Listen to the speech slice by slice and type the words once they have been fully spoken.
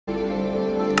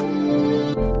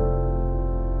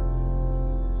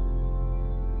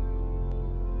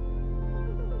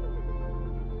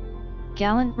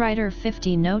Gallant Rider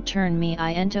 50 no turn me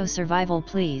I ento survival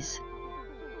please.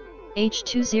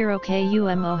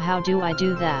 H20KUMO how do I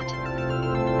do that?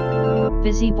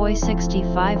 Busy Boy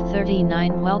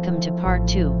 6539 welcome to part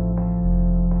 2.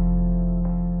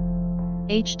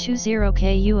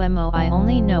 H20KUMO I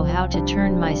only know how to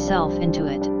turn myself into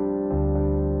it.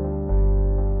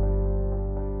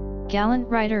 Gallant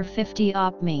Rider 50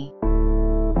 op me.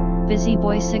 Busy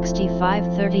Boy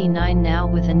 6539 now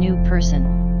with a new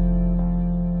person.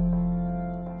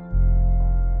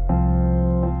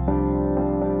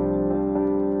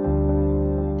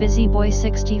 Busy Boy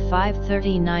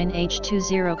 6539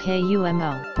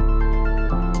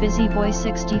 H20KUMO. Busy Boy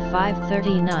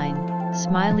 6539,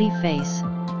 smiley face,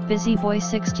 Busy Boy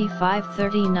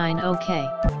 6539 OK.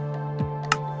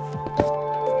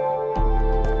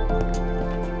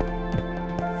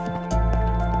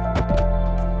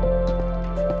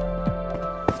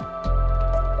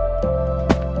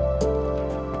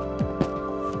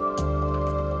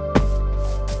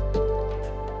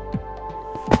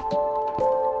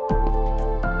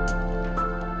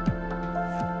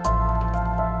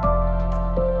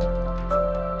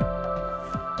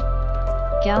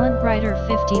 Gallant Rider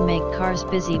 50 make cars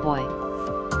Busy Boy.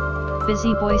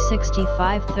 Busy Boy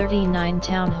 6539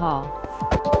 Town Hall.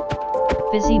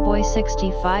 Busy Boy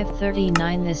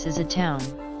 6539 this is a town.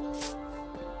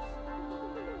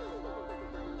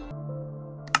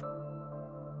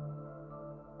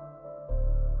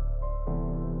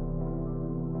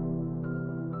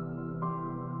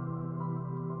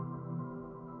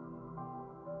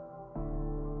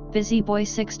 Busy Boy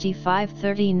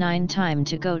 6539 time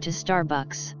to go to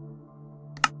Starbucks.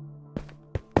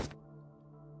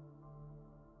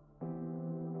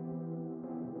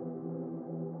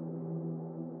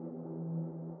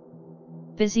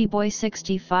 Busy Boy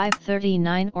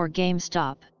 6539 or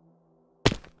GameStop.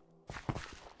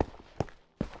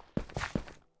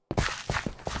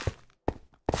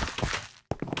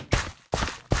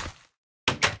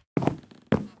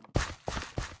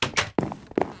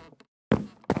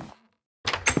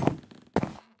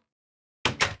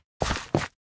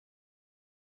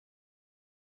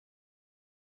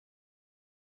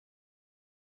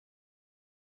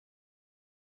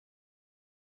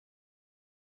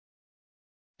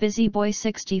 Busy Boy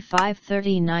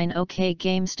 6539 OK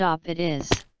GameStop it is.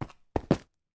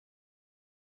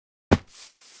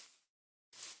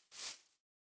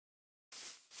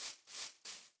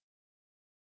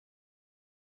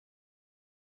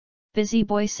 Busy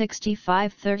Boy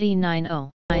 6539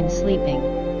 oh, I'm sleeping.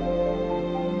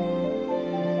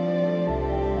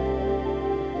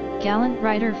 Gallant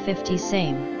Rider 50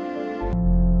 same.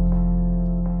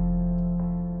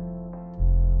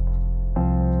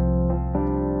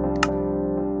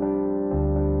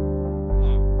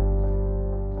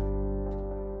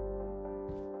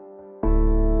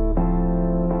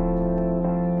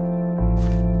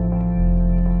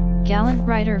 Gallant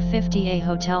Rider 50 a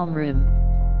hotel room.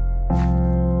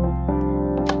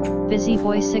 Busy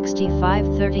Boy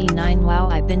 6539 wow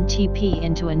I've been TP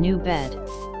into a new bed.